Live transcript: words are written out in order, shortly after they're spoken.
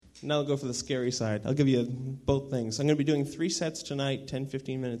Now I'll go for the scary side. I'll give you both things. I'm going to be doing 3 sets tonight, 10,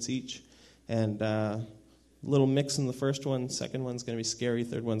 15 minutes each. And a little mix in the first one. Second one's going to be scary.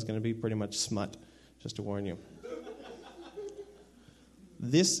 Third one's going to be pretty much smut, just to warn you.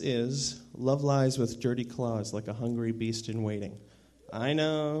 This is Love Lies with Dirty Claws, like a hungry beast in waiting. I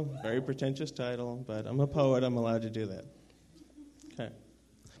know, very pretentious title, but I'm a poet. I'm allowed to do that. Okay.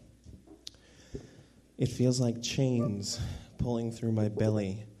 It feels like chains pulling through my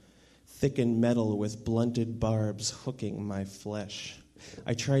belly, thickened metal with blunted barbs hooking my flesh.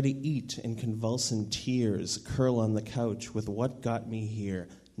 I try to eat in convulsant tears, curl on the couch with what got me here,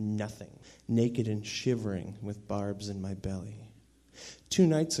 nothing, naked and shivering with barbs in my belly. 2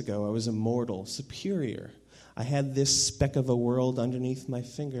 nights ago, I was immortal, superior. I had this speck of a world underneath my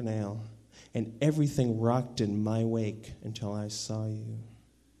fingernail, and everything rocked in my wake until I saw you.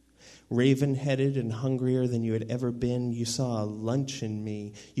 Raven-headed and hungrier than you had ever been, you saw a lunch in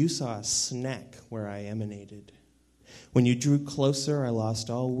me. You saw a snack where I emanated. When you drew closer, I lost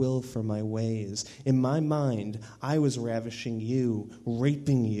all will for my ways. In my mind, I was ravishing you,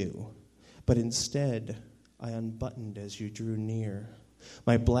 raping you. But instead, I unbuttoned as you drew near.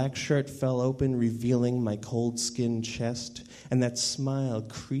 My black shirt fell open, revealing my cold-skinned chest, and that smile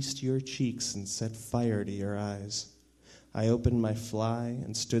creased your cheeks and set fire to your eyes. I opened my fly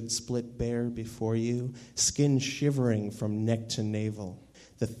and stood split bare before you, skin shivering from neck to navel,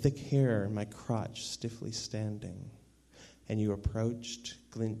 the thick hair in my crotch stiffly standing. And you approached,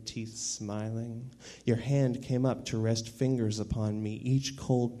 glint teeth smiling. Your hand came up to rest fingers upon me, each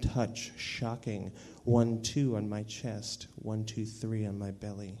cold touch shocking. 1, 2 on my chest, 1, 2, 3 on my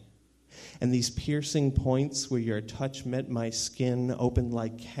belly. And these piercing points where your touch met my skin opened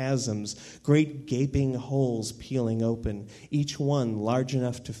like chasms, great gaping holes peeling open, each one large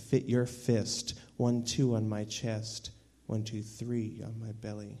enough to fit your fist. 1, 2 on my chest, 1, 2, 3 on my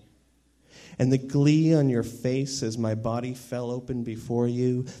belly. And the glee on your face as my body fell open before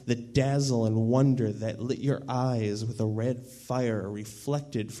you, the dazzle and wonder that lit your eyes with a red fire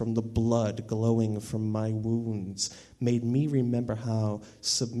reflected from the blood glowing from my wounds, made me remember how,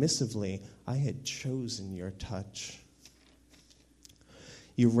 submissively, I had chosen your touch.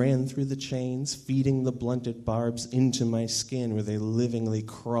 You ran through the chains, feeding the blunted barbs into my skin where they livingly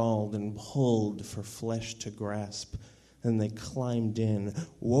crawled and pulled for flesh to grasp. Then they climbed in,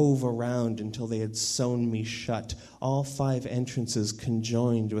 wove around until they had sewn me shut, all 5 entrances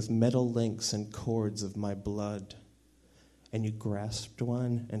conjoined with metal links and cords of my blood. And you grasped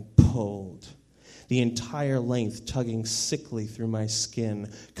one and pulled, the entire length tugging sickly through my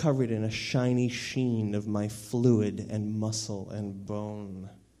skin, covered in a shiny sheen of my fluid and muscle and bone.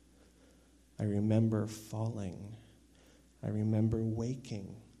 I remember falling. I remember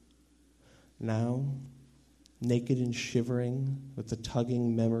waking. Now, naked and shivering with the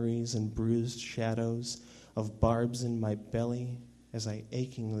tugging memories and bruised shadows of barbs in my belly as I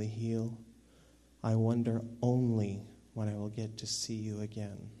achingly heal, I wonder only when I will get to see you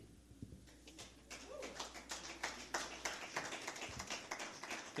again.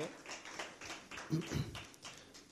 Okay.